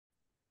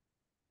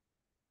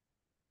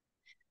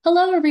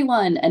Hello,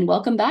 everyone, and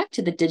welcome back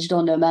to the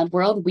Digital Nomad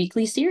World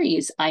weekly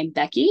series. I'm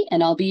Becky,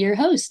 and I'll be your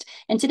host.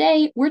 And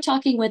today we're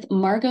talking with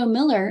Margaux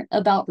Miller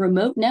about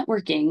remote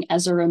networking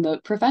as a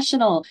remote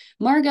professional.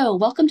 Margaux,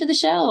 welcome to the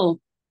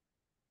show.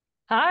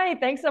 Hi,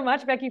 thanks so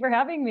much, Becky, for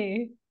having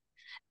me.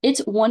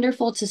 It's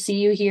wonderful to see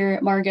you here,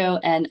 Margaux,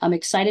 and I'm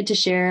excited to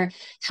share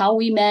how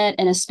we met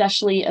and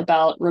especially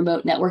about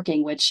remote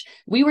networking, which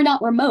we were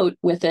not remote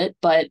with it,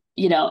 but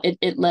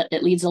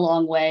it leads a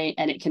long way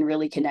and it can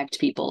really connect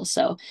people.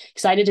 So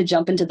excited to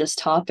jump into this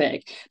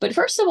topic. But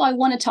first of all, I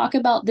want to talk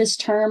about this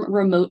term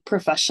remote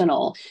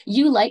professional.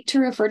 You like to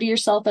refer to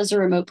yourself as a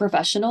remote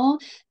professional,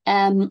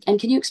 and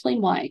can you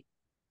explain why?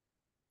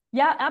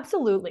 Yeah,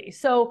 absolutely.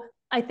 So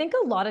I think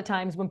a lot of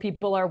times when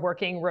people are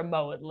working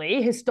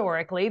remotely,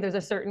 historically, there's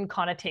a certain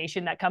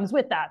connotation that comes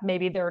with that.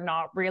 Maybe they're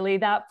not really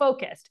that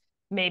focused.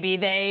 Maybe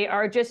they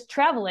are just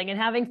traveling and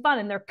having fun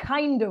and they're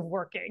kind of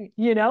working.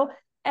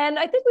 And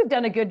I think we've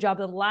done a good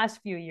job in the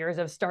last few years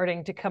of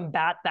starting to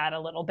combat that a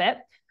little bit.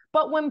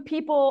 But when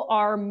people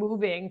are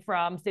moving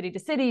from city to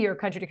city or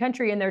country to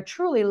country and they're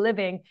truly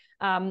living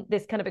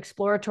this kind of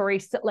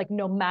exploratory, like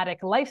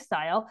nomadic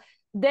lifestyle,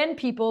 then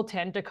people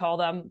tend to call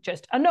them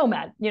just a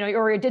nomad,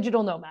 or a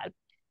digital nomad.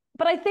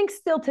 But I think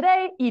still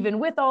today, even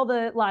with all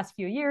the last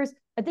few years,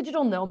 a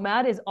digital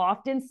nomad is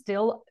often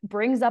still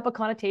brings up a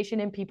connotation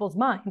in people's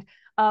mind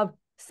of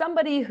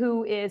somebody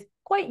who is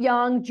quite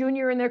young,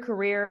 junior in their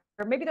career,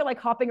 or maybe they're like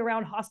hopping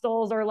around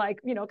hostels or like,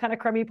 kind of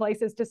crummy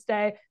places to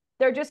stay.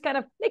 They're just kind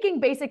of making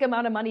basic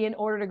amount of money in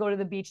order to go to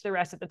the beach the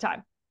rest of the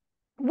time.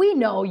 We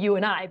know, you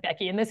and I,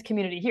 Becky, in this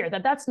community here,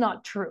 that that's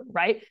not true,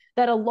 right?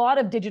 That a lot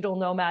of digital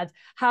nomads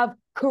have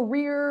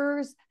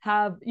careers,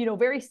 have,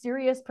 very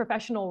serious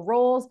professional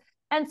roles.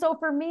 And so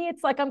for me,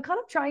 it's like I'm kind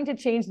of trying to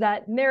change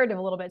that narrative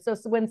a little bit. So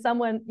when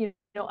someone,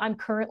 I'm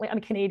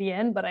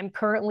Canadian, but I'm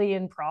currently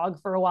in Prague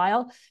for a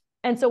while.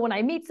 And so when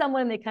I meet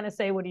someone, they kind of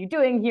say, "What are you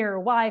doing here? Or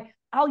why?"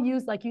 I'll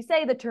use, like you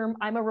say, the term,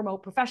 "I'm a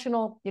remote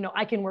professional.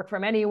 I can work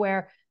from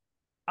anywhere.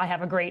 I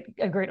have a great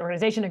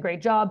organization, a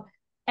great job.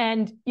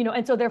 And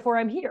so therefore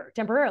I'm here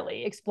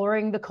temporarily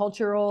exploring the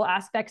cultural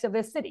aspects of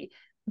this city.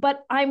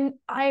 But I'm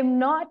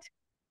not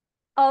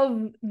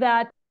of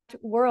that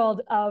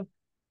world of,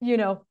 you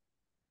know,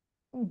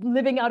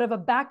 living out of a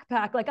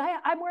backpack. Like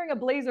I'm wearing a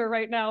blazer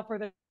right now for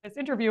this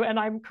interview, and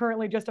I'm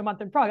currently just a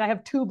month in Prague. I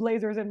have two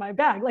blazers in my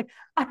bag. Like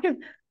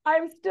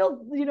I'm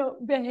still,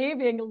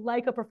 behaving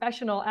like a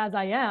professional as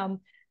I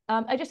am.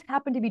 I just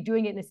happen to be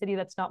doing it in a city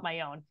that's not my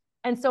own.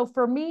 And so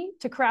for me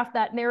to craft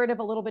that narrative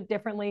a little bit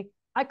differently,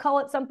 I call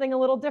it something a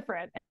little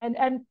different.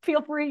 And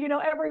feel free,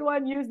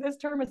 everyone use this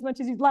term as much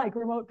as you'd like,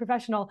 remote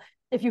professional,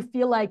 if you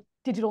feel like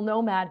digital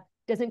nomad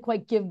doesn't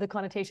quite give the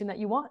connotation that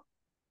you want.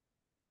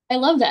 I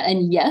love that.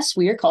 And yes,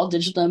 we are called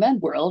Digital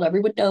Nomad World.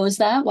 Everyone knows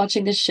that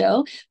watching this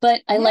show.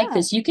 But I like Yeah.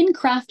 this. You can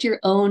craft your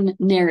own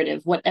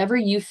narrative, whatever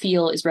you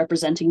feel is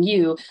representing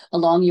you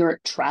along your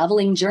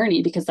traveling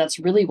journey, because that's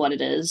really what it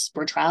is.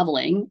 We're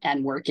traveling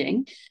and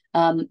working.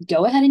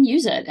 Go ahead and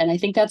use it. And I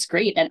think that's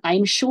great. And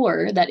I'm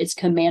sure that it's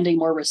commanding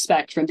more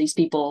respect from these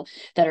people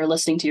that are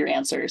listening to your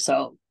answer.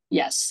 So,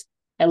 yes,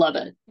 I love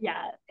it.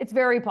 Yeah, it's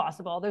very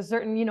possible. There's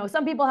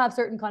some people have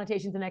certain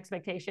connotations and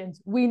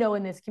expectations. We know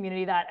in this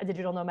community that a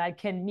digital nomad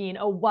can mean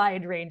a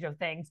wide range of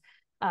things.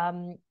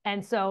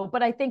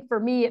 But I think for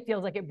me, it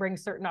feels like it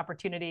brings certain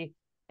opportunity.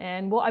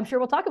 And I'm sure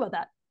we'll talk about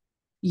that.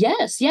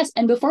 Yes, yes.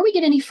 And before we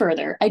get any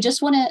further, I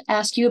just want to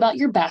ask you about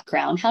your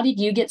background. How did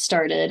you get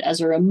started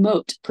as a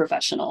remote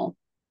professional?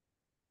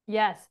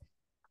 Yes.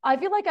 I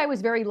feel like I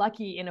was very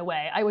lucky in a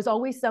way. I was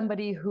always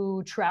somebody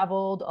who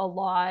traveled a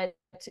lot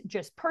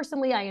just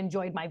personally. I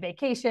enjoyed my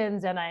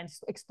vacations and I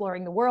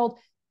exploring the world,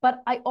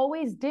 but I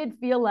always did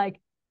feel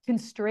like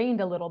constrained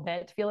a little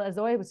bit, feel as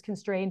though I was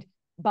constrained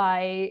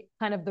by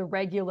kind of the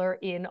regular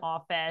in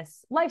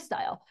office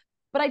lifestyle.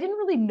 But I didn't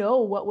really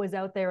know what was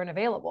out there and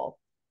available.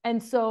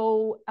 And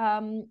so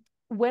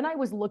when I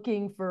was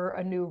looking for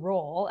a new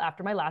role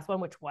after my last one,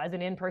 which was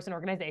an in person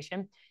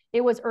organization,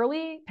 it was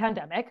early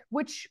pandemic,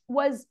 which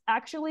was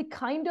actually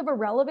kind of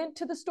irrelevant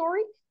to the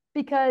story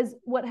because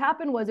what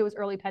happened was it was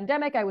early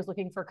pandemic. I was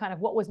looking for kind of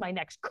what was my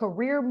next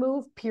career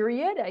move,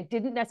 period. I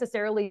didn't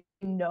necessarily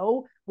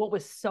know what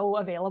was so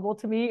available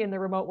to me in the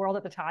remote world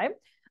at the time.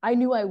 I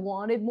knew I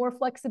wanted more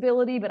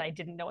flexibility, but I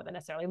didn't know what that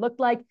necessarily looked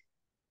like.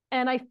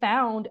 And I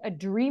found a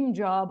dream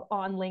job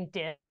on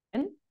LinkedIn,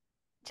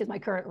 which is my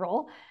current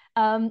role.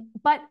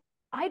 But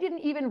I didn't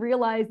even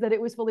realize that it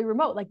was fully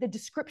remote. Like the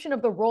description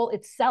of the role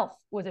itself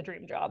was a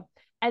dream job.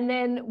 And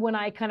then when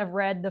I kind of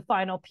read the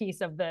final piece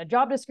of the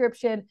job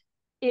description,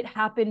 it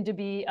happened to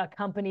be a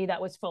company that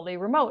was fully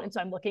remote. And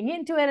so I'm looking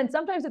into it. And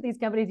sometimes with these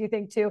companies, you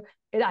think too,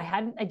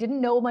 I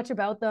didn't know much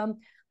about them.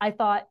 I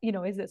thought,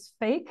 is this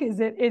fake? Is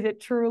it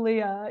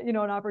truly an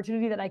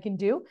opportunity that I can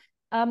do?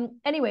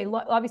 Anyway,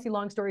 obviously,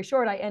 long story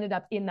short, I ended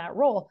up in that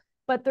role.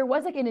 But there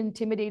was like an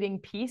intimidating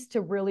piece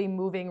to really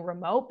moving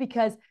remote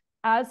because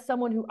as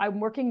someone who I'm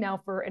working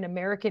now for an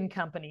American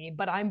company,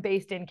 but I'm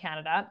based in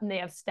Canada and they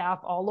have staff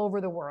all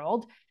over the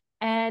world.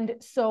 And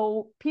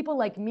so people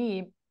like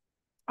me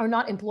are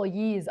not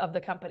employees of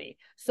the company.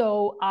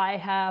 So I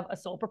have a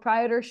sole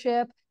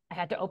proprietorship. I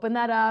had to open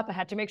that up. I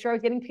had to make sure I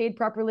was getting paid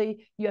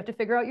properly. You have to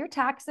figure out your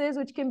taxes,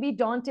 which can be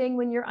daunting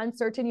when you're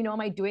uncertain. You know,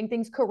 am I doing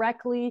things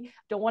correctly?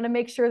 Don't want to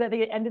make sure that at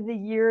the end of the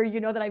year, you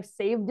know, that I've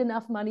saved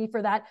enough money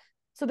for that.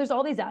 So there's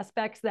all these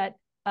aspects that,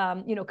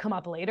 you know, come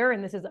up later.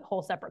 And this is a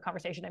whole separate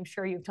conversation. I'm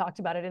sure you've talked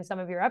about it in some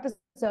of your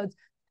episodes,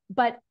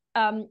 but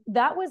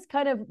that was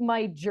kind of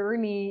my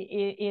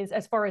journey is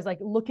as far as like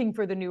looking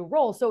for the new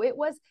role. So it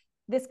was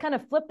this kind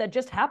of flip that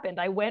just happened.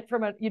 I went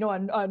from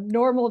a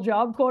normal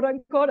job, quote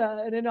unquote,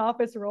 in an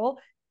office role,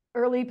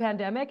 early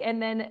pandemic.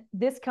 And then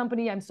this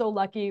company, I'm so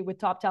lucky with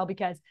Toptal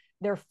because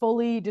they're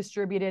fully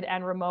distributed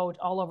and remote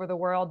all over the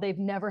world. They've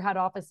never had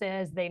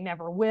offices. They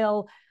never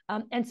will.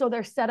 And so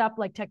they're set up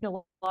like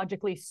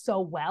technologically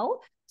so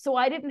well. So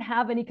I didn't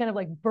have any kind of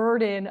like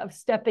burden of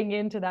stepping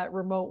into that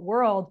remote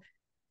world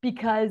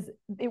because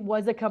it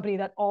was a company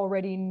that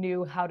already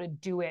knew how to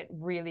do it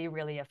really,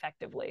 really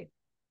effectively.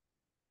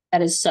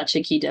 That is such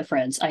a key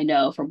difference. I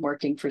know from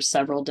working for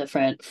several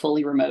different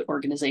fully remote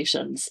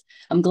organizations.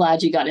 I'm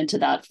glad you got into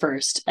that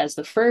first as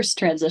the first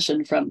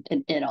transition from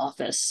an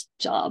in-office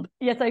job.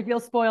 Yes, I feel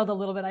spoiled a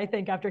little bit, I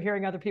think, after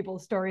hearing other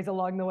people's stories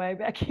along the way,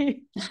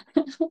 Becky.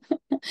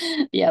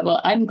 Yeah, well,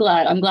 I'm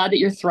glad. I'm glad that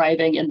you're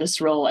thriving in this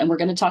role. And we're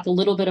going to talk a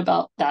little bit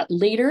about that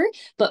later.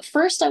 But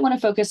first, I want to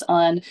focus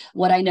on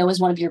what I know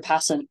is one of your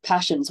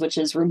passions, which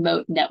is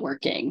remote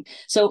networking.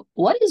 So,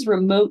 what is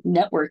remote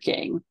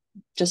networking?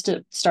 Just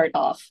to start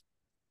off.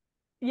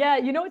 Yeah,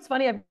 you know, it's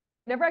funny. I've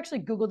never actually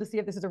Googled to see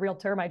if this is a real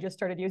term. I just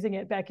started using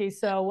it, Becky.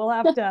 So we'll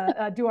have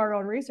to do our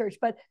own research.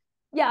 But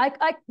yeah,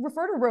 I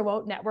refer to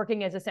remote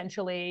networking as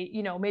essentially,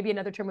 you know, maybe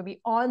another term would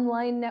be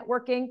online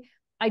networking.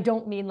 I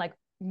don't mean like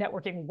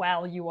networking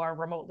while you are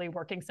remotely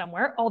working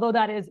somewhere, although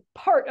that is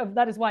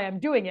why I'm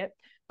doing it.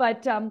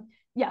 But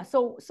yeah,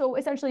 so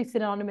essentially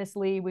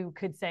synonymously, we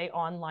could say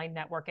online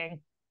networking.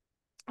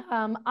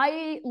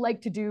 I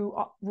like to do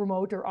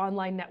remote or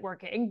online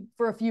networking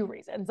for a few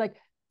reasons. Like,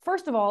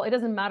 first of all, it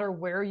doesn't matter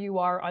where you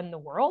are in the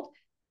world,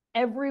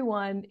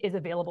 everyone is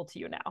available to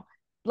you now.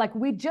 Like,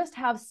 we just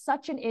have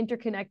such an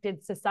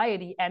interconnected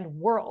society and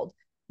world.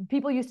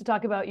 People used to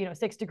talk about, you know,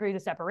 6 degrees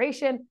of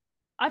separation.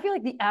 I feel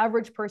like the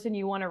average person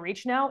you want to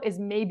reach now is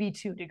maybe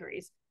 2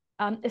 degrees.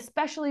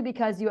 Especially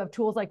because you have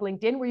tools like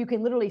LinkedIn where you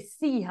can literally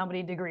see how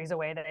many degrees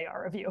away they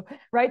are of you,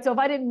 right? So if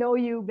I didn't know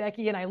you,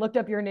 Becky, and I looked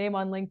up your name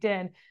on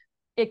LinkedIn,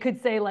 it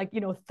could say like, you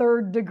know,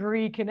 3rd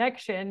degree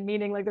connection,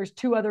 meaning like there's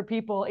 2 other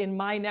people in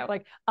my net.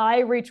 Like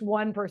I reach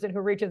one person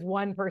who reaches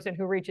one person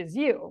who reaches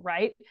you,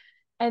 right?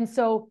 And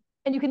so,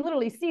 and you can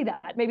literally see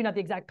that, maybe not the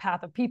exact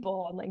path of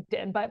people on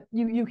LinkedIn, but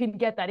you can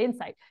get that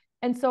insight.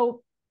 And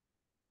so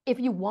if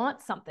you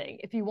want something,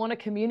 if you want to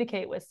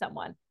communicate with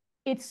someone,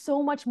 it's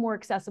so much more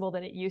accessible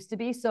than it used to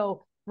be.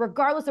 So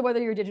regardless of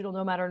whether you're a digital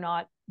nomad or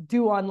not,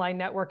 do online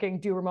networking,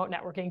 do remote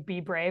networking,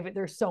 be brave.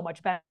 There's so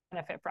much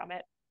benefit from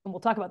it. And we'll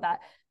talk about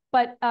that.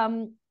 But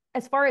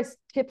as far as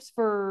tips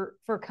for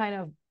kind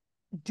of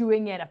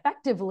doing it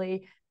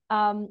effectively,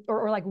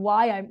 or like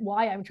why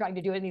I'm trying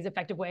to do it in these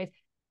effective ways,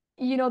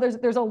 you know,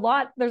 there's a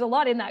lot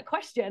in that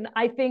question.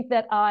 I think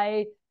that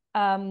I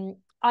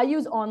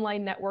use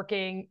online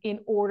networking in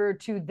order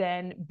to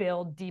then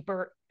build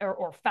deeper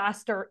or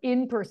faster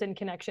in-person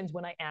connections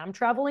when I am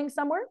traveling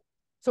somewhere.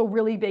 So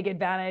really big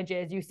advantage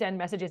is you send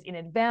messages in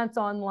advance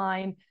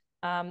online.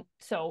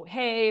 So,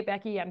 hey,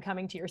 Becky, I'm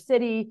coming to your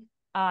city.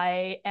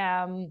 I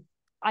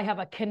have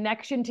a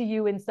connection to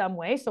you in some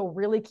way. So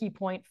really key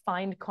point,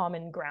 find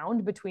common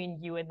ground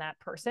between you and that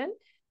person.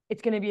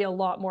 It's going to be a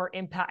lot more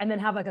impact, and then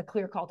have like a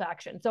clear call to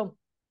action. So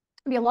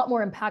it'd be a lot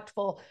more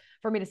impactful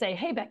for me to say,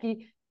 hey,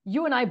 Becky,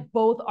 you and I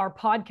both are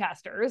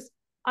podcasters.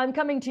 I'm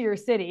coming to your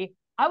city.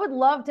 I would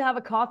love to have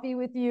a coffee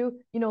with you,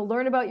 you know,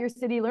 learn about your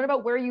city, learn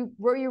about where you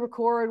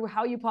record,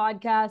 how you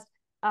podcast.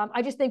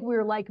 I just think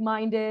we're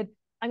like-minded.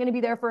 I'm going to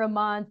be there for a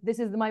month. This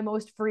is my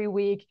most free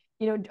week.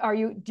 You know,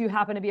 do you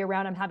happen to be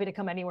around? I'm happy to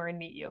come anywhere and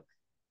meet you.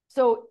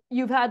 So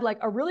you've had like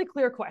a really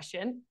clear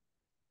question.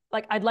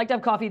 Like, I'd like to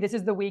have coffee. This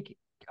is the week.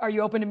 Are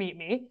you open to meet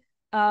me?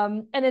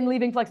 And then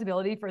leaving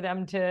flexibility for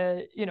them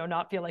to, you know,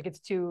 not feel like it's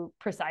too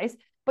precise,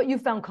 but you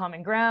found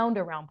common ground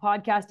around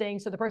podcasting.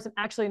 So the person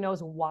actually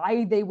knows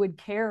why they would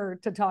care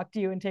to talk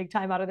to you and take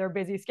time out of their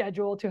busy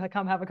schedule to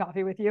come have a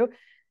coffee with you.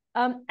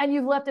 And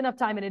you've left enough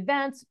time in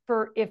advance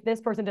for, if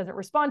this person doesn't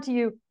respond to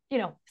you, you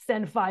know,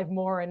 send 5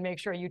 more and make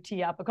sure you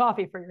tee up a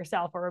coffee for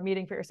yourself or a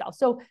meeting for yourself.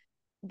 So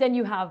then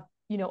you have,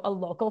 you know, a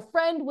local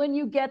friend when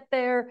you get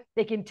there.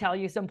 They can tell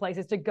you some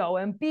places to go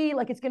and be.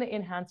 Like, it's going to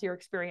enhance your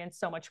experience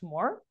so much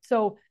more.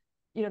 So,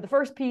 you know, the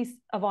first piece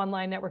of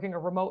online networking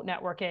or remote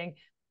networking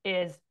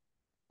is,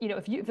 you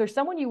know, if there's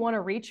someone you want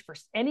to reach for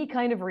any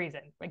kind of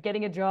reason, like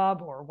getting a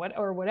job or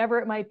whatever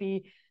it might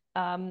be,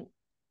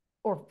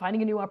 or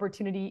finding a new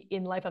opportunity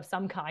in life of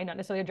some kind, not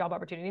necessarily a job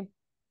opportunity,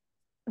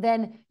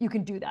 then you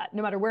can do that.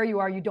 No matter where you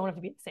are, you don't have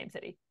to be in the same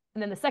city.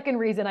 And then the second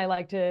reason I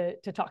like to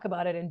talk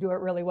about it and do it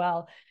really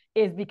well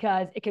is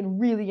because it can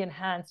really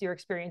enhance your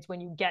experience when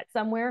you get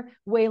somewhere,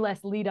 way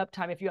less lead up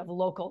time if you have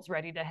locals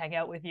ready to hang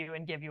out with you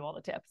and give you all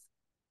the tips.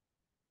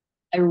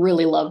 I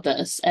really love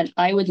this. And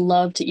I would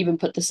love to even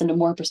put this into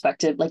more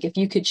perspective. Like if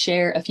you could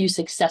share a few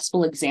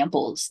successful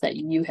examples that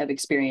you have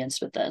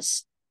experienced with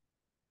this.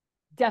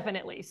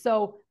 Definitely.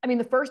 So, I mean,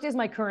 the first is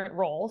my current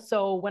role.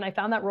 So when I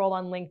found that role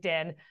on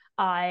LinkedIn,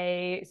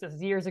 so this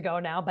is years ago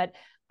now, but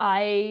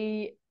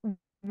I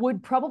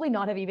would probably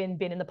not have even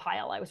been in the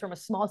pile. I was from a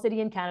small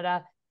city in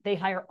Canada. They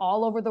hire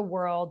all over the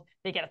world.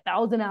 They get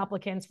 1,000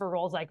 applicants for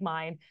roles like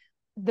mine.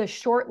 The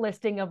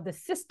shortlisting of the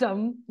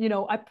system,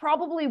 I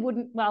probably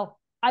wouldn't, well,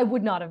 I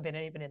would not have been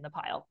even in the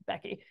pile,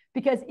 Becky,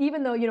 because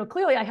even though,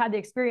 clearly I had the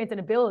experience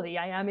and ability,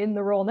 I am in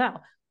the role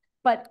now.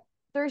 But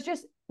there's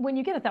just, when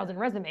you get 1,000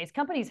 resumes,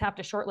 companies have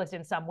to shortlist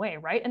in some way,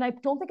 right? And I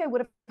don't think I would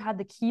have had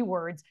the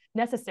keywords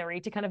necessary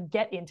to kind of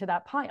get into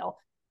that pile.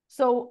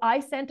 So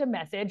I sent a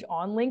message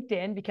on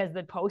LinkedIn because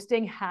the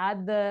posting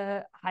had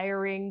the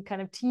hiring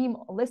kind of team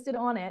listed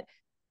on it.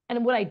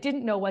 And what I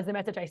didn't know was the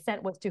message I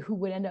sent was to who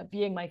would end up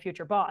being my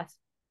future boss.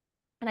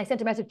 And I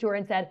sent a message to her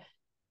and said,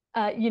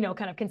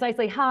 kind of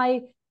concisely,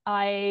 hi,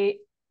 I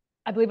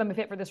believe I'm a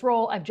fit for this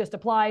role. I've just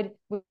applied.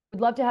 Would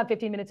love to have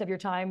 15 minutes of your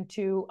time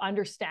to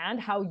understand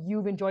how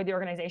you've enjoyed the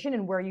organization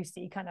and where you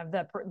see kind of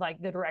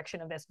the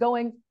direction of this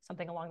going,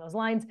 something along those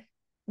lines.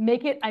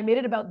 I made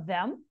it about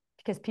them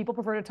because people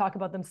prefer to talk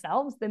about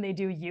themselves than they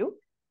do you.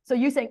 So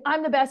you saying,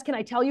 I'm the best. Can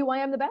I tell you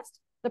why I'm the best?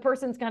 The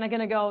person's kind of going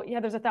to go, yeah,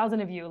 there's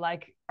 1,000 of you.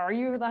 Like, are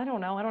you? I don't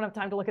know. I don't have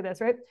time to look at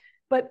this, right?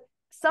 But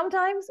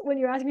sometimes when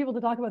you're asking people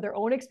to talk about their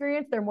own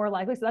experience, they're more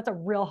likely. So that's a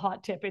real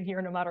hot tip in here,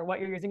 no matter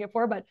what you're using it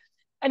for. But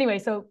anyway,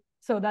 so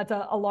that's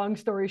a long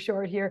story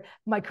short here.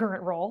 My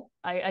current role,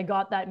 I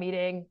got that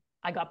meeting,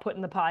 I got put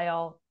in the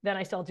pile. Then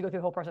I still had to go through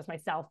the whole process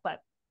myself, but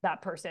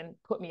that person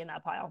put me in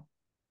that pile.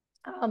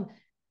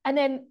 And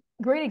then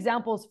great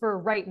examples for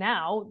right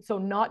now. So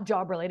not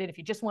job related. If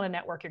you just want to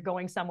network, you're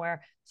going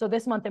somewhere. So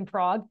this month in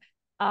Prague,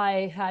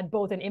 I had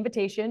both an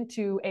invitation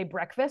to a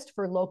breakfast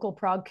for local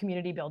Prague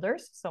community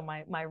builders. So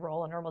my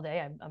role, a normal day,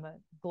 I'm a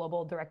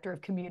global director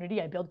of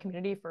community. I build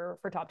community for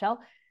Toptal.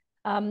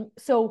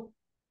 So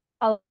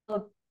a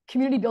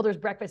community builders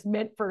breakfast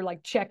meant for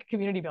like Czech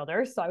community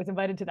builders. So I was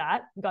invited to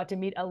that, got to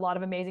meet a lot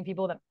of amazing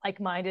people that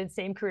like-minded,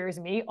 same career as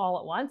me all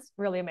at once,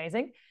 really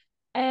amazing.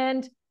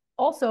 And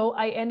also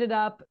I ended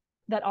up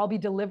that I'll be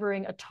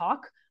delivering a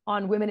talk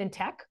on women in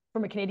tech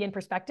from a Canadian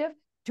perspective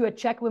to a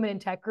Czech women in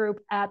tech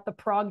group at the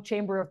Prague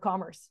Chamber of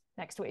Commerce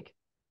next week.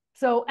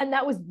 So, and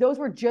those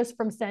were just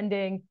from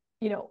sending,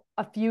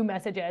 a few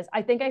messages.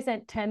 I think I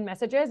sent 10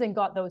 messages and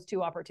got those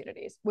 2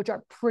 opportunities, which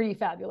are pretty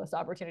fabulous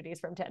opportunities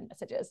from 10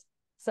 messages.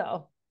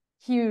 So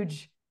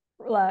huge,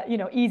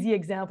 easy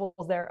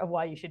examples there of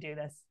why you should do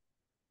this.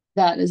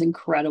 That is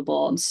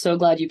incredible. I'm so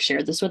glad you've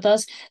shared this with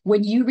us.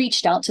 When you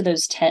reached out to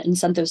those 10 and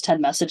sent those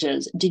 10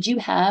 messages, did you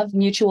have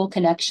mutual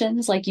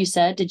connections? Like you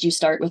said, did you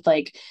start with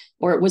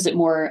or was it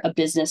more a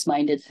business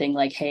minded thing?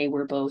 Like, hey,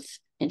 we're both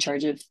in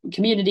charge of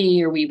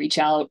community, or we reach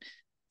out.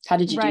 How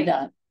did you do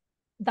that?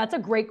 That's a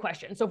great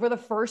question. So for the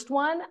first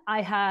one,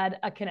 I had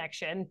a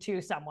connection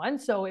to someone.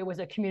 So it was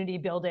a community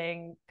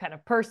building kind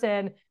of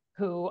person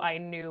who I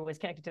knew was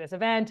connected to this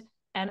event.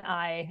 And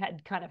I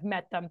had kind of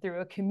met them through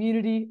a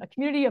community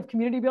of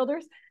community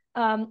builders.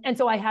 And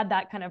so I had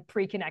that kind of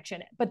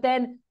pre-connection. But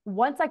then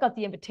once I got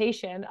the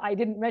invitation, I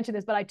didn't mention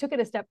this, but I took it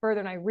a step further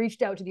and I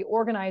reached out to the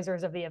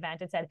organizers of the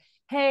event and said,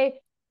 hey,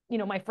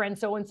 my friend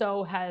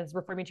so-and-so has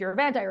referred me to your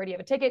event. I already have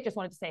a ticket. Just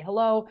wanted to say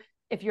hello.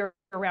 If you're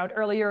around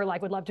earlier,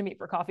 would love to meet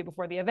for coffee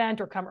before the event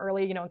or come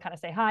early, and kind of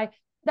say hi.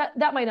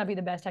 That might not be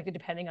the best tactic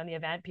depending on the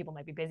event. People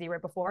might be busy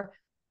right before.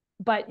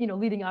 But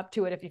leading up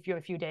to it, if you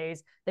have a few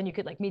days, then you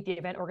could meet the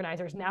event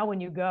organizers. Now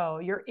when you go,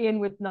 you're in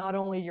with not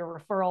only your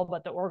referral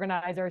but the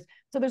organizers.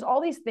 So there's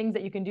all these things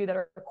that you can do that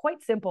are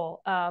quite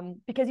simple,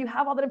 because you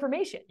have all that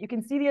information. You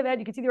can see the event,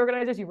 you can see the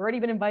organizers, you've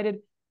already been invited,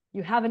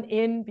 you have an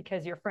in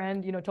because your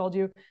friend told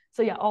you.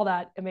 So yeah, all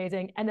that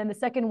amazing. And then the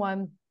second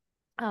one,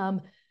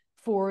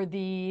 for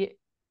the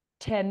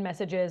 10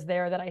 messages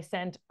there that I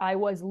sent, I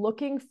was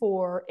looking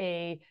for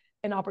an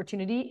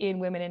opportunity in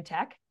women in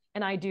tech.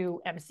 And I do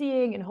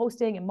emceeing and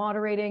hosting and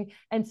moderating.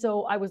 And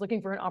so I was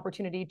looking for an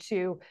opportunity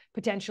to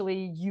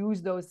potentially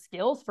use those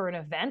skills for an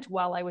event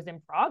while I was in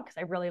Prague, because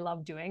I really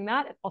love doing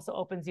that. It also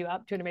opens you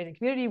up to an amazing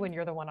community when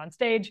you're the one on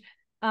stage.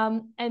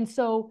 And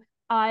so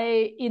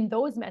in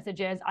those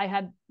messages, I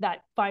had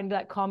find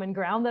that common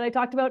ground that I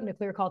talked about and a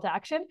clear call to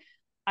action.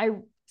 I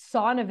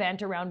saw an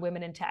event around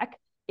women in tech.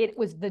 It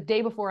was the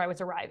day before I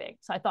was arriving.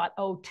 So I thought,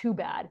 oh, too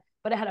bad.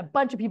 But I had a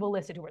bunch of people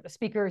listed who were the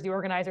speakers, the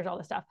organizers, all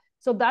this stuff.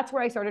 So that's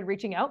where I started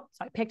reaching out.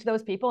 So I picked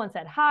those people and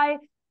said, hi,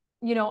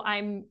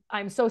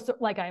 I'm so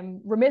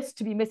I'm remiss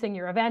to be missing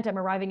your event. I'm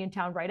arriving in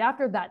town right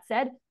after. That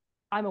said,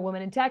 I'm a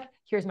woman in tech.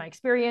 Here's my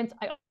experience.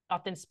 I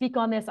often speak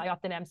on this. I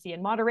often MC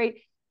and moderate.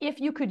 If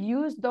you could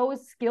use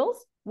those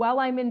skills while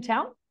I'm in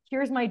town,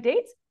 here's my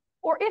dates.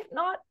 Or if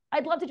not,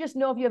 I'd love to just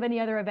know if you have any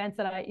other events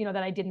that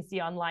I didn't see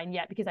online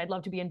yet, because I'd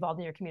love to be involved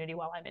in your community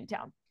while I'm in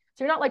town.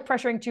 So you're not like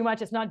pressuring too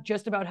much. It's not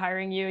just about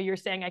hiring you. You're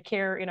saying I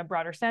care in a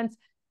broader sense.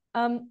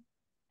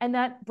 And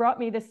that brought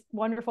me this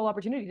wonderful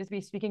opportunity to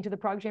be speaking to the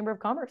Prague Chamber of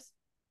Commerce.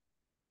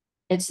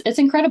 It's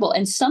incredible.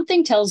 And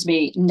something tells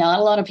me not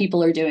a lot of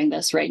people are doing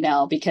this right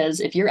now, because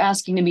if you're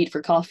asking to meet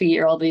for coffee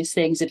or all these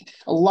things, if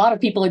a lot of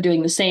people are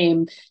doing the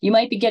same, you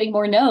might be getting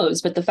more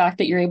no's. But the fact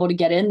that you're able to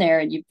get in there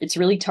and it's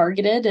really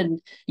targeted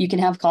and you can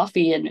have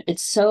coffee, and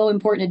it's so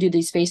important to do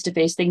these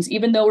face-to-face things,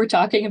 even though we're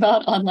talking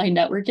about online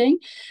networking.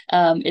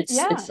 It's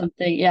Yeah,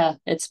 something, yeah,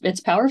 it's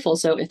powerful.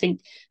 So I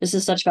think this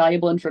is such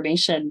valuable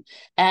information.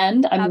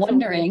 And I'm absolutely.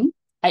 wondering,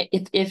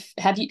 if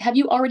have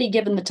you already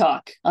given the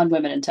talk on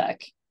women in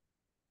tech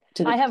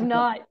to the I have to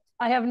not.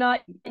 I have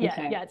not yet.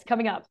 Okay. Yeah, it's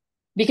coming up.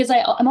 Because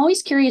I'm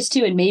always curious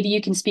too, and maybe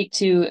you can speak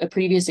to a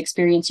previous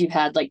experience you've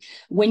had. Like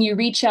when you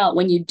reach out,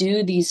 when you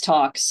do these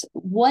talks,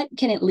 what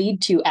can it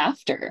lead to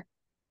after?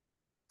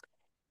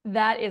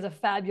 That is a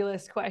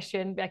fabulous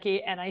question,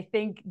 Becky. And I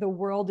think the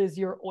world is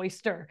your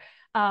oyster.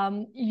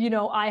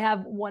 I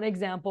have one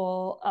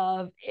example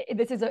of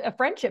this is a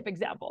friendship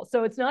example.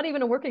 So it's not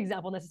even a work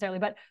example necessarily,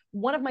 but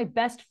one of my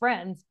best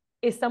friends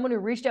is someone who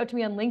reached out to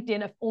me on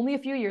LinkedIn only a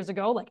few years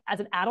ago, like as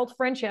an adult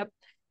friendship,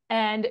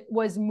 and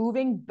was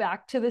moving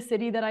back to the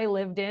city that I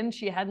lived in.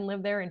 She hadn't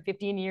lived there in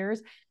 15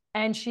 years.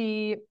 And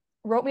she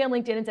wrote me on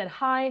LinkedIn and said,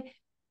 "Hi,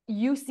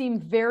 you seem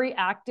very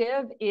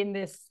active in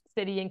this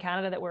city in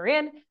Canada that we're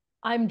in.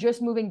 I'm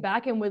just moving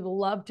back and would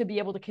love to be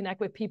able to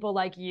connect with people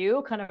like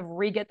you, kind of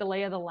re-get the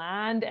lay of the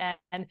land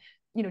and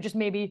just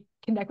maybe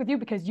connect with you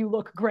because you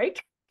look great."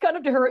 Kind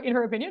of to her, in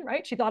her opinion,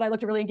 right? She thought I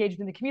looked really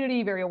engaged in the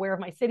community, very aware of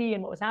my city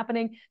and what was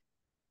happening.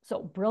 So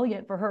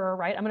brilliant for her,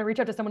 right? I'm going to reach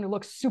out to someone who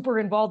looks super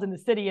involved in the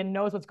city and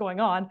knows what's going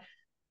on.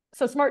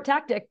 So smart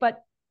tactic,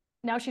 but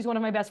now she's one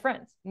of my best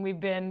friends. And we've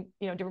been,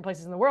 different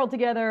places in the world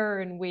together,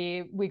 and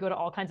we go to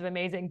all kinds of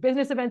amazing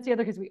business events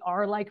together because we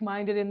are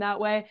like-minded in that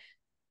way.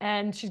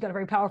 And she's got a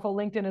very powerful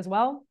LinkedIn as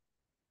well.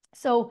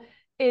 So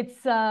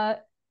it's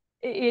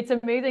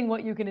amazing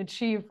what you can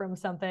achieve from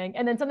something.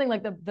 And then something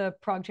like the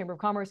Prague Chamber of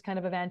Commerce kind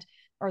of event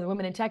or the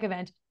Women in Tech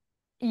event.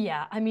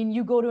 Yeah, I mean,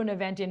 you go to an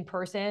event in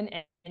person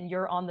and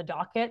you're on the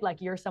docket,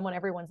 like you're someone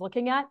everyone's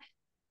looking at.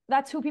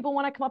 That's who people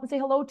want to come up and say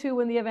hello to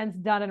when the event's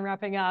done and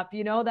wrapping up.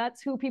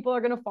 That's who people are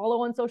going to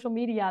follow on social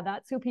media.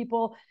 That's who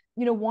people,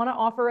 want to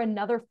offer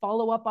another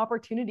follow-up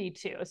opportunity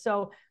to.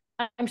 So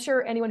I'm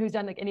sure anyone who's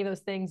done like any of those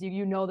things,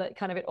 you know that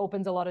kind of it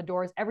opens a lot of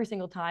doors every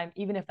single time,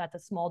 even if that's a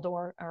small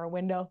door or a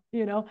window.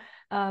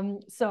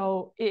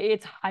 So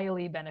it's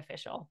highly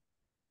beneficial.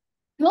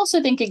 I'm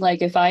also thinking,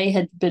 like, if I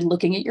had been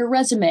looking at your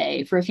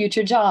resume for a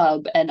future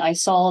job and I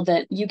saw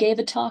that you gave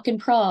a talk in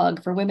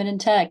Prague for women in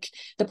tech,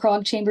 the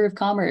Prague Chamber of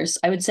Commerce,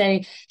 I would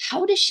say,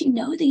 how does she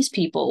know these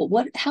people?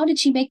 How did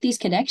she make these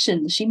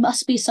connections? She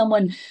must be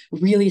someone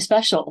really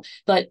special.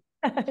 But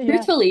Yeah.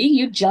 truthfully,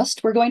 you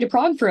just were going to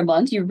Prague for a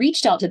month. You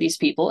reached out to these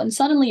people and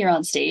suddenly you're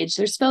on stage.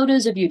 There's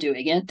photos of you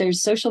doing it.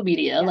 There's social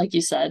media, Yeah. like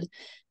you said.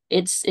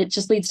 It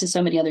just leads to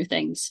so many other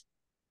things.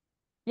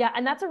 Yeah.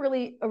 And that's a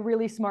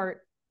really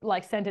smart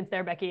like sentence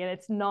there, Becky. And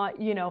it's not,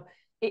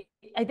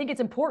 I think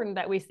it's important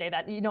that we say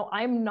that,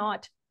 I'm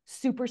not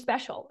super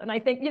special. And I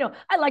think,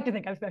 I like to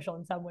think I'm special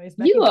in some ways,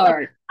 Becky, You but like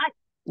are. I,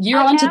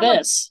 You're I onto am a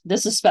this.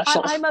 This is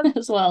special I'm a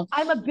as well.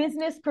 I'm a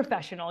business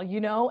professional,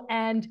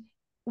 and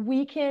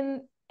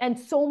and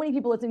so many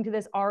people listening to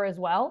this are as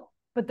well,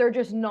 but they're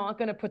just not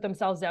going to put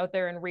themselves out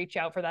there and reach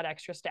out for that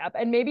extra step.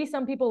 And maybe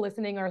some people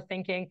listening are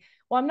thinking,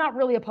 well, I'm not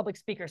really a public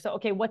speaker. So,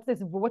 okay, what's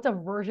a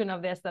version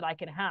of this that I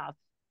can have?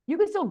 You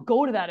can still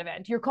go to that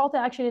event. Your call to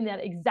action in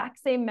that exact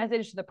same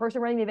message to the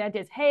person running the event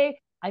is, hey,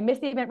 I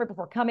missed the event right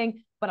before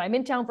coming, but I'm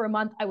in town for a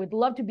month. I would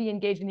love to be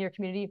engaged in your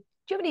community. Do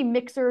you have any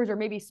mixers or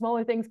maybe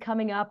smaller things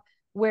coming up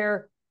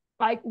where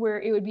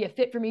where it would be a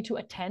fit for me to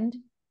attend?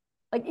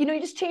 Like, you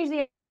just change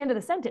the end of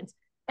the sentence.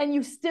 And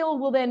you still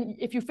will then,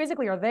 if you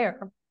physically are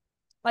there,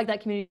 like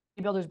that community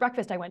builders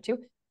breakfast I went to,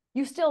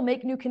 you still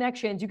make new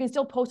connections. You can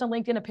still post on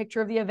LinkedIn a picture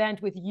of the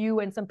event with you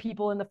and some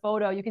people in the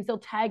photo. You can still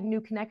tag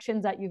new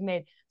connections that you've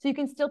made. So you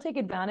can still take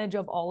advantage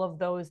of all of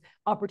those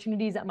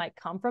opportunities that might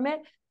come from it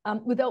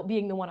without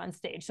being the one on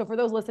stage. So for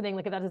those listening,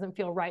 like if that doesn't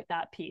feel right,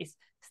 that piece,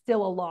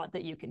 still a lot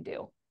that you can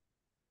do.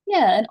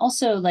 Yeah, and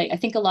also like I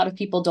think a lot of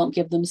people don't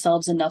give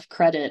themselves enough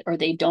credit, or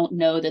they don't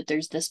know that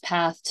there's this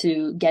path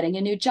to getting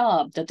a new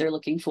job that they're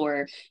looking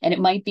for. And it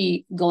might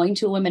be going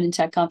to a women in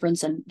tech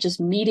conference and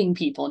just meeting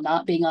people,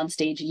 not being on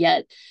stage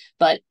yet.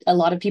 But a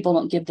lot of people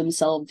don't give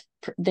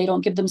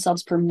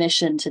themselves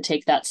permission to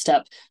take that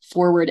step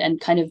forward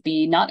and kind of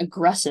be not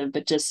aggressive,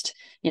 but just,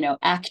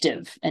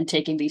 active and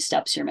taking these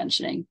steps you're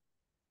mentioning.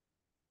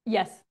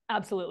 Yes,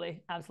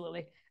 absolutely.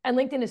 Absolutely. And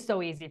LinkedIn is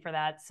so easy for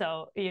that.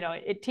 So,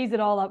 it tees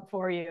it all up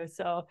for you.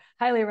 So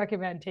highly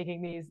recommend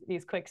taking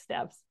these quick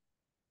steps.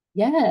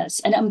 Yes.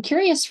 And I'm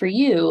curious for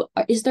you,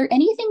 is there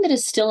anything that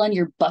is still on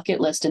your bucket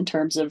list in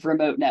terms of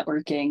remote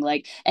networking?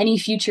 Like any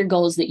future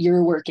goals that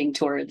you're working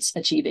towards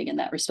achieving in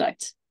that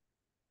respect?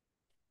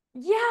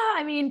 Yeah,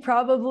 I mean,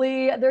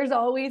 probably there's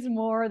always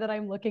more that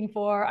I'm looking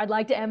for. I'd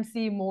like to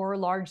MC more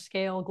large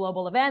scale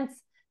global events.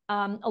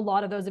 A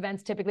lot of those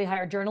events typically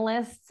hire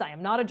journalists. I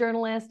am not a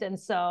journalist. And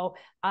so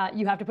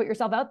you have to put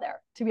yourself out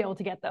there to be able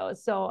to get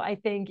those. So I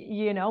think,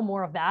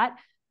 more of that.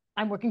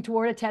 I'm working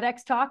toward a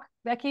TEDx talk,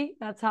 Becky.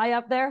 That's high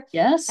up there.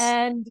 Yes.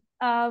 And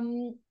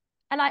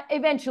I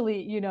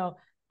eventually,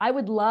 I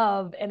would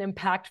love an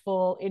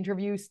impactful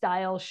interview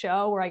style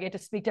show where I get to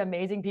speak to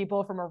amazing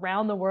people from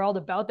around the world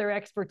about their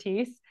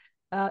expertise.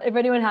 If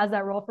anyone has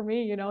that role for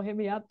me, hit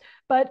me up.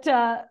 But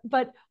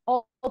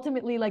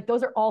ultimately, like,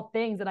 those are all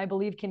things that I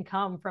believe can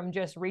come from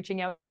just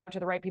reaching out to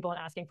the right people and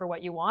asking for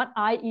what you want.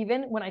 I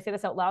even, when I say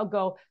this out loud,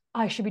 go,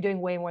 I should be doing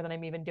way more than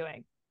I'm even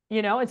doing,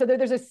 and so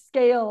there's a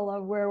scale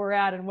of where we're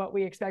at and what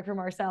we expect from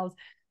ourselves.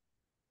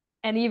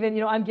 And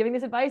even, I'm giving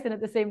this advice and at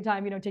the same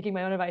time, taking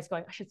my own advice,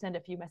 going, I should send a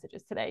few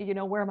messages today.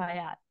 Where am I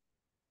at?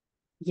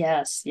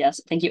 Yes,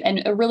 yes. Thank you.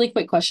 And a really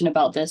quick question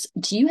about this.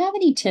 Do you have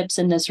any tips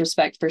in this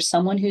respect for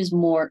someone who's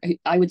more,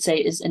 I would say,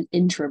 is an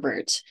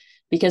introvert?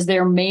 Because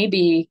there may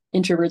be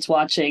introverts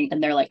watching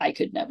and they're like, I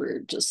could never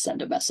just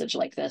send a message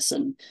like this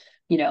and,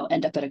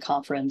 end up at a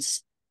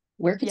conference.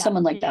 Where could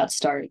someone like that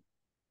start?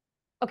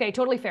 Okay,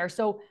 totally fair.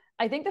 So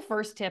I think the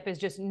first tip is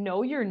just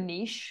know your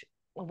niche.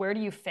 Where do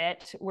you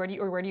fit? Where do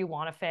you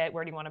want to fit?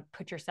 Where do you want to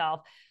put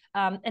yourself?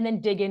 And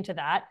then dig into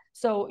that.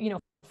 So,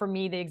 for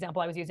me, the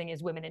example I was using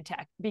is women in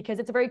tech, because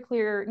it's a very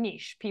clear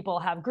niche. People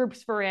have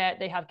groups for it.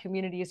 They have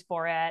communities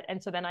for it.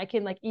 And so then I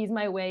can ease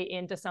my way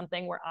into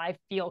something where I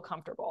feel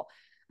comfortable.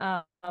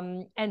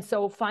 And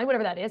so find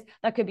whatever that is.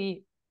 That could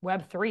be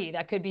Web3,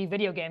 that could be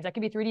video games, that could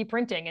be 3D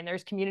printing. And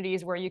there's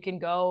communities where you can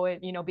go and,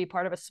 be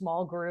part of a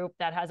small group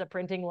that has a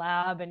printing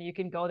lab, and you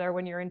can go there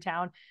when you're in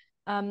town.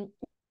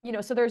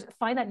 So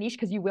find that niche,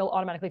 because you will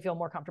automatically feel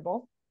more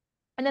comfortable.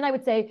 And then I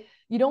would say,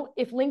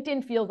 if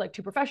LinkedIn feels like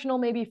too professional,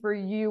 maybe for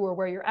you or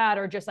where you're at,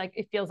 or just like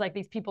it feels like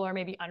these people are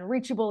maybe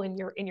unreachable in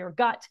your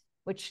gut,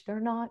 which they're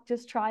not,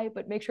 just try it,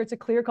 but make sure it's a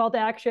clear call to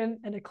action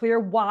and a clear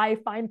why,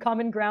 find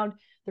common ground.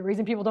 The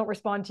reason people don't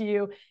respond to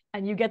you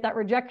and you get that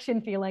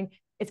rejection feeling,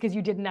 it's because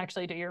you didn't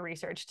actually do your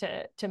research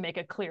to make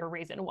a clear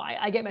reason why.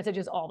 I get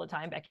messages all the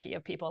time, Becky,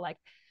 of people like,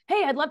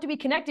 hey, I'd love to be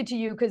connected to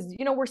you because,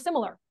 we're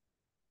similar.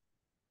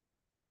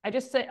 I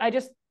just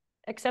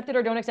accept it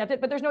or don't accept it,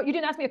 but you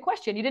didn't ask me a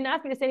question. You didn't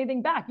ask me to say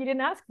anything back. You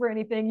didn't ask for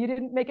anything. You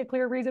didn't make a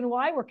clear reason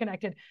why we're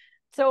connected.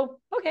 So,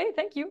 okay,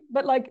 thank you.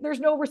 But there's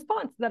no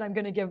response that I'm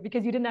going to give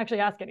because you didn't actually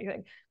ask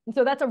anything. And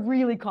so that's a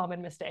really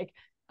common mistake.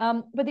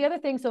 But the other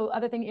thing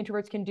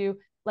introverts can do,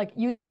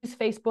 use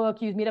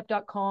Facebook, use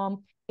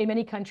meetup.com. In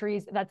many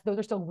countries, those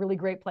are still really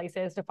great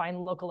places to find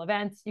local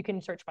events. You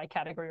can search by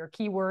category or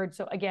keyword.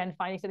 So again,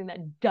 finding something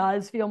that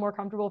does feel more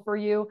comfortable for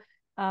you.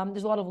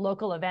 There's a lot of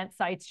local event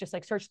sites, just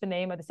search the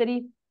name of the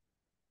city,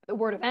 the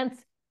word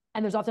events,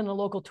 and there's often a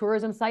local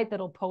tourism site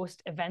that'll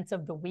post events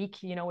of the week,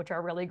 which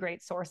are really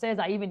great sources.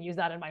 I even use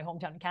that in my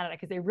hometown in Canada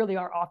because they really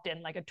are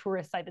often a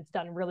tourist site that's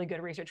done really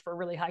good research for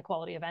really high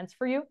quality events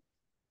for you.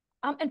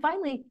 And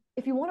finally,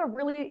 if you want to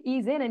really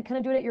ease in and kind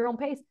of do it at your own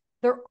pace,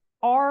 there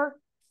are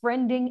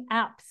friending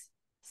apps.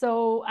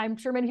 So I'm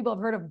sure many people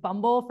have heard of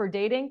Bumble for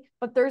dating,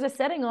 but there's a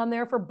setting on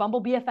there for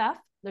Bumble BFF.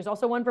 There's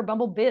also one for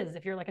Bumble Biz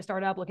if you're a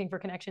startup looking for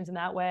connections in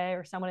that way,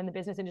 or someone in the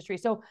business industry.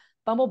 So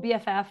Bumble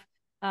BFF,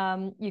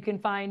 you can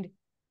find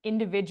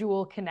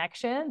individual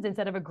connections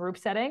instead of a group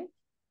setting.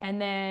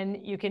 And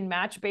then you can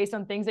match based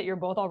on things that you're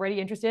both already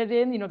interested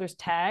in. There's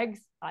tags.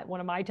 One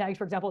of my tags,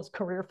 for example, is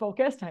career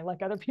focused. I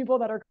like other people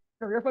that are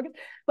career focused,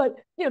 but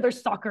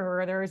there's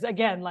soccer, there's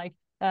again,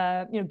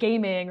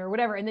 gaming or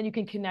whatever. And then you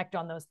can connect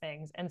on those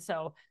things. And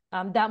so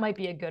that might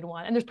be a good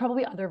one. And there's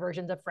probably other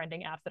versions of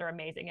friending apps that are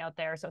amazing out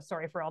there. So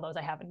sorry for all those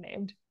I haven't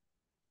named.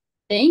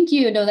 Thank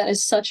you. No, that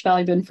is such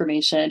valuable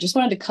information. I just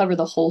wanted to cover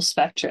the whole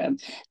spectrum.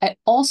 I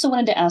also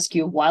wanted to ask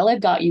you, while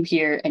I've got you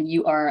here and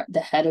you are the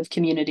head of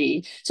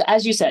community. So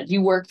as you said,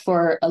 you work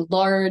for a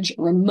large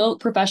remote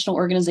professional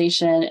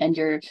organization and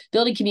you're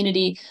building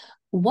community.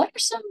 What are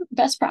some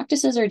best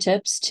practices or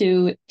tips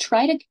to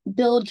try to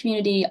build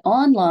community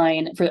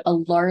online for a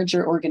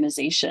larger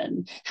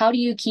organization? How do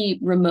you keep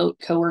remote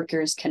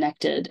coworkers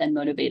connected and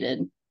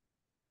motivated?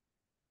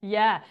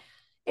 Yeah,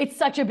 it's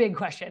such a big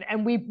question,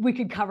 and we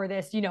could cover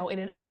this, in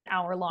an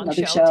hour-long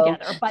show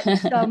together. But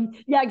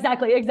yeah,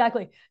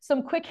 exactly.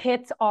 Some quick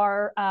hits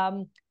are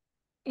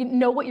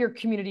know what your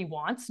community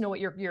wants, know what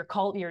your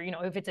cult,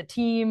 if it's a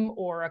team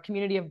or a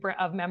community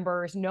of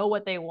members, know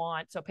what they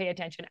want. So pay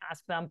attention,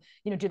 ask them,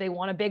 do they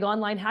want a big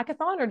online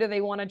hackathon, or do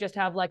they want to just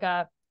have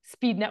a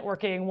speed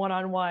networking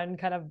one-on-one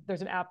kind of?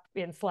 There's an app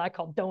in Slack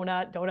called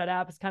Donut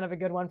app is kind of a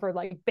good one for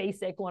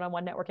basic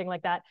one-on-one networking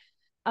like that.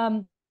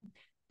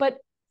 But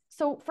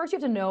so first you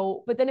have to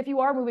know, but then if you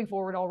are moving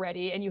forward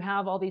already and you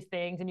have all these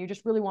things and you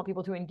just really want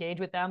people to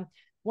engage with them,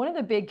 one of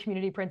the big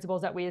community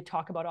principles that we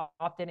talk about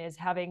often is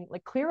having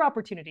clear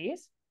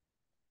opportunities,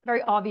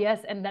 very obvious,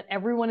 and that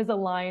everyone is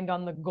aligned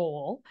on the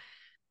goal.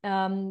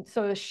 So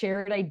the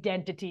shared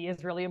identity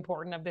is really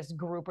important of this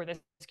group or this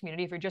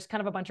community. If you're just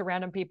kind of a bunch of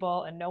random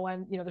people and no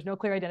one, there's no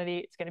clear identity,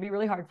 it's going to be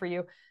really hard for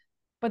you.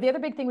 But the other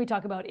big thing we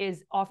talk about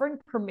is offering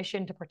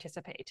permission to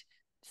participate.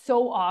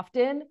 So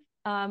often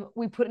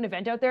we put an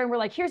event out there and we're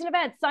like, here's an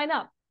event, sign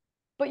up.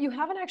 But you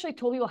haven't actually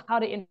told people how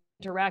to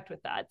interact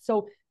with that.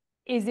 So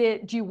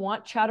do you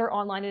want chatter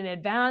online in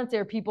advance?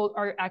 Are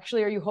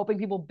you hoping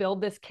people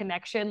build this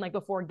connection like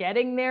before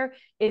getting there?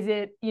 Is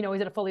it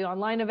a fully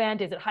online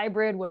event? Is it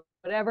hybrid?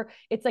 Whatever.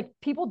 It's like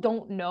people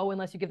don't know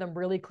unless you give them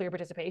really clear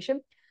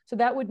participation. So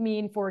that would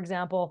mean, for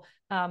example,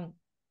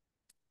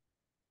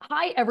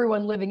 hi,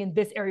 everyone living in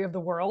this area of the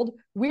world.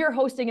 We are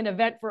hosting an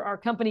event for our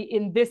company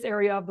in this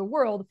area of the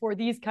world for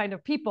these kind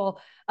of people.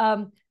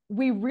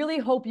 We really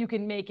hope you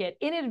can make it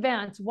in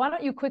advance. Why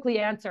don't you quickly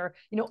answer,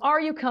 are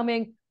you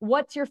coming?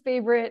 What's your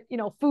favorite,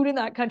 food in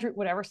that country,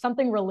 whatever,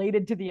 something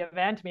related to the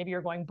event. Maybe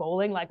you're going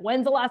bowling, like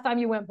when's the last time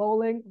you went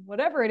bowling,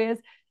 whatever it is.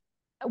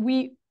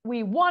 We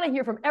want to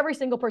hear from every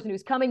single person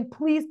who's coming.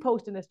 Please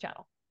post in this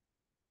channel.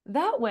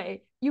 That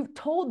way, you've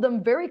told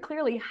them very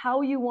clearly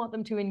how you want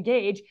them to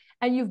engage,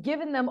 and you've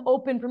given them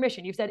open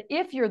permission. You've said,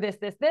 if you're this,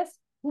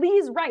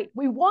 please write.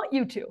 We want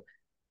you to.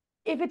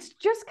 If it's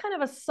just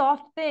kind of a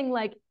soft thing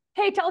like,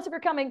 hey, tell us if you're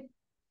coming,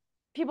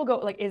 people go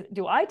like,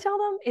 do I tell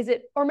them? Is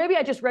it, or maybe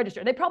I just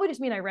register. They probably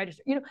just mean I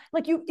register.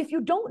 If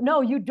you don't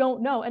know, you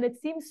don't know. And it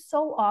seems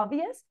so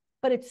obvious,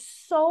 but it's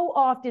so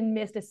often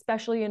missed,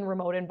 especially in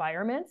remote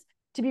environments,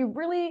 to be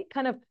really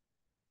kind of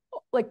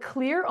like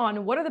clear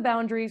on what are the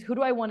boundaries, who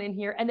do I want in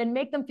here, and then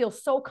make them feel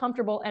so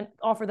comfortable and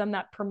offer them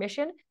that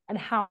permission and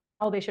how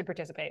they should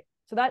participate.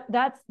 So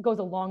that goes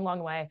a long,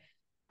 long way.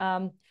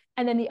 And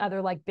then the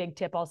other like big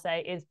tip I'll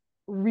say is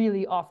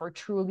really offer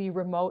truly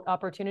remote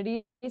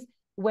opportunities.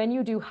 When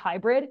you do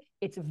hybrid,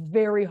 it's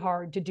very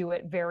hard to do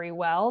it very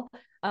well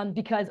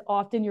because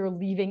often you're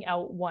leaving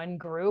out one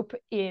group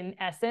in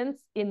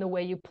essence in the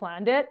way you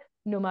planned it,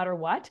 no matter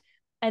what.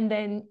 And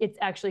then it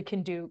actually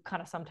can do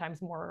kind of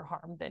sometimes more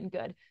harm than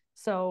good.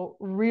 So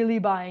really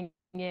buying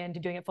into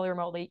doing it fully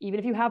remotely, even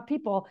if you have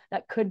people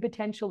that could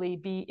potentially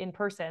be in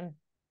person,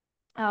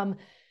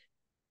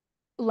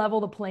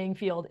 level the playing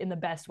field in the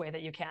best way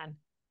that you can.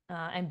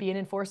 And be an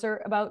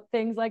enforcer about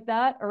things like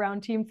that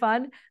around team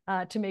fun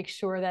to make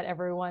sure that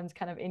everyone's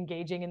kind of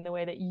engaging in the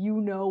way that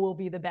will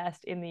be the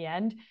best in the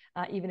end,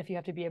 even if you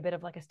have to be a bit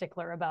of like a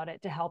stickler about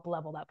it to help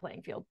level that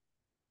playing field.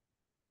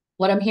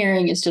 What I'm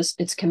hearing is just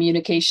it's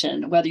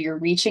communication, whether you're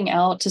reaching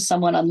out to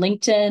someone on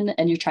LinkedIn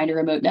and you're trying to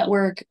remote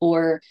network,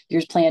 or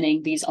you're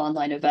planning these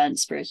online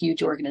events for a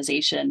huge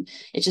organization.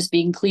 It's just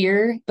being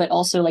clear, but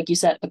also, like you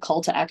said, a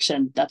call to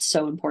action. That's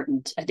so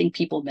important. I think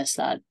people miss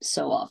that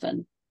so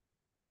often.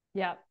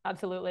 Yeah,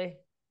 absolutely.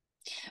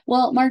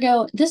 Well,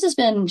 Margaux, this has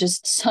been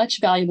just such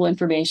valuable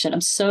information.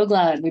 I'm so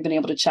glad we've been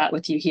able to chat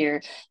with you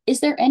here. Is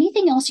there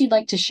anything else you'd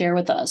like to share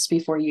with us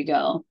before you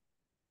go?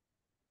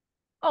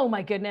 Oh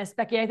my goodness,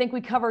 Becky, I think we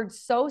covered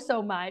so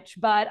much,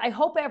 but I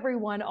hope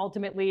everyone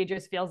ultimately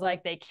just feels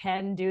like they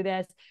can do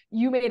this.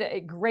 You made a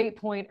great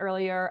point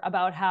earlier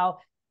about how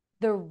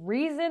the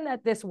reason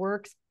that this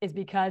works is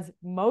because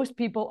most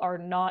people are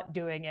not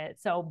doing it.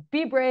 So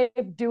be brave,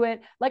 do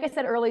it. Like I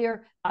said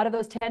earlier, out of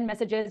those 10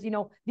 messages,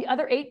 the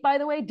other 8, by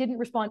the way, didn't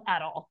respond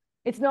at all.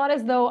 It's not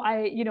as though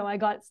I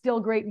got still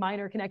great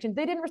minor connections.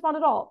 They didn't respond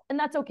at all. And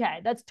that's okay.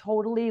 That's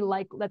totally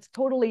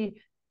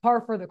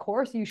par for the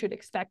course. You should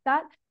expect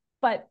that.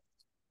 But,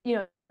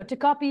 to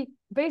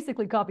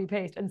basically copy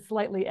paste and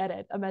slightly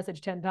edit a message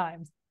 10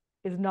 times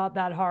is not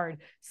that hard.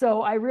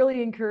 So I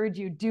really encourage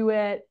you, do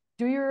it.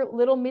 Do your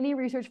little mini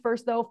research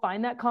first, though.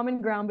 Find that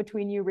common ground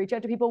between you. Reach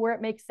out to people where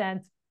it makes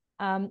sense.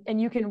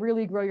 And you can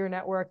really grow your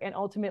network. And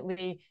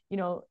ultimately,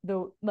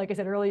 like I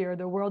said earlier,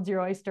 the world's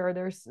your oyster.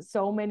 There's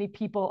so many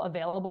people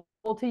available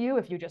to you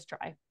if you just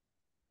try.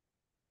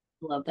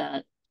 Love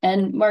that.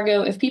 And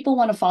Margaux, if people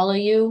want to follow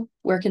you,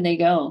 where can they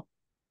go?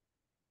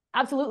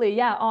 Absolutely.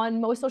 Yeah.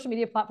 On most social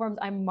media platforms,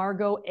 I'm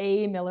Margaux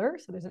A. Miller.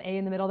 So there's an A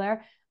in the middle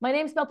there. My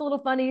name's spelled a little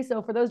funny.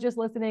 So for those just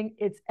listening,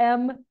 it's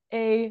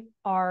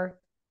Margaux.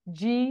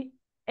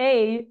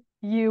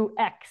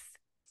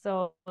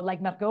 So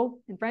like Margaux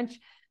in French.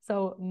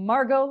 So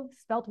Margaux,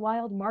 spelt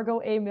wild,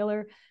 Margaux A.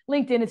 Miller.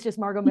 LinkedIn, it's just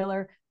Margaux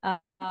Miller.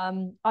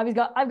 I've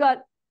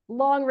got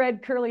long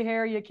red curly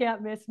hair. You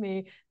can't miss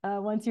me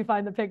once you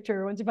find the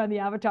picture, once you find the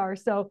avatar.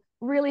 So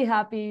really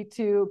happy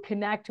to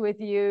connect with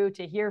you,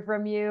 to hear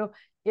from you.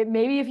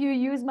 Maybe if you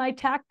use my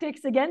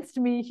tactics against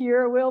me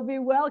here, we'll be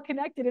well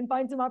connected and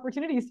find some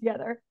opportunities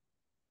together.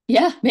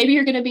 Yeah, maybe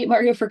you're going to meet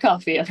Margaux for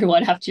coffee,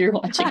 everyone, after you're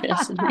watching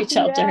this, and reach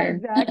out to her.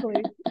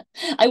 Exactly.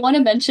 I want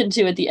to mention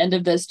too at the end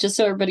of this, just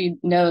so everybody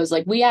knows,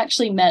 like we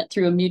actually met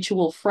through a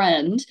mutual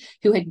friend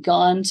who had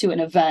gone to an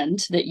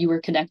event that you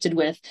were connected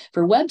with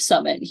for Web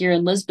Summit here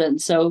in Lisbon.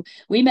 So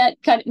we met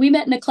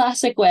in a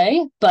classic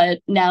way, but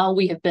now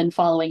we have been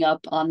following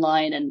up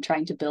online and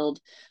trying to build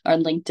our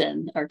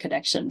LinkedIn, our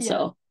connection. Yeah.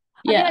 So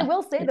yeah. I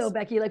will say though,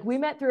 Becky, like we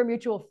met through a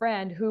mutual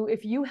friend who,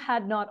 if you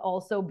had not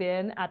also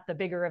been at the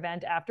bigger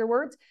event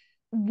afterwards,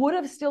 would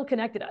have still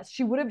connected us.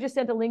 She would have just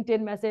sent a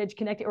LinkedIn message,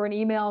 or an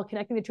email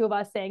connecting the two of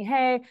us saying,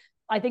 hey,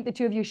 I think the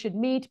two of you should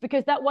meet,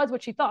 because that was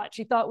what she thought.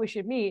 She thought we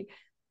should meet.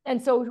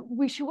 And so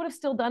she would have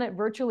still done it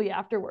virtually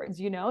afterwards,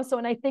 So,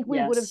 and I think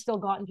we would have still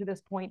gotten to this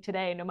point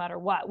today, no matter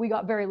what. We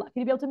got very lucky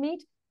to be able to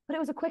meet, but it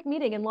was a quick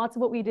meeting and lots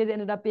of what we did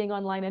ended up being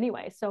online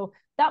anyway. So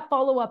that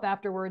follow-up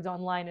afterwards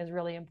online is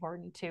really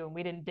important too. And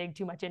we didn't dig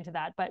too much into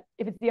that. But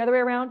if it's the other way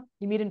around,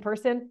 you meet in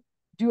person,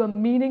 do a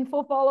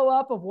meaningful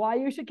follow-up of why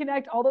you should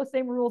connect. All those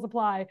same rules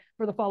apply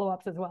for the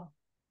follow-ups as well.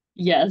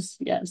 Yes,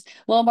 yes.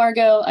 Well,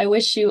 Margaux, I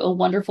wish you a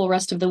wonderful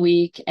rest of the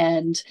week,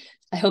 and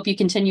I hope you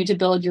continue to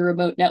build your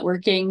remote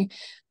networking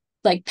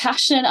like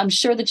passion. I'm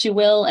sure that you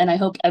will, and I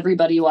hope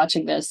everybody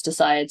watching this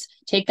decides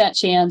take that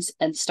chance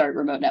and start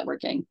remote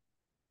networking.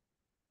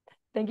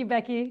 Thank you,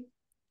 Becky.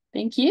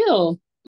 Thank you.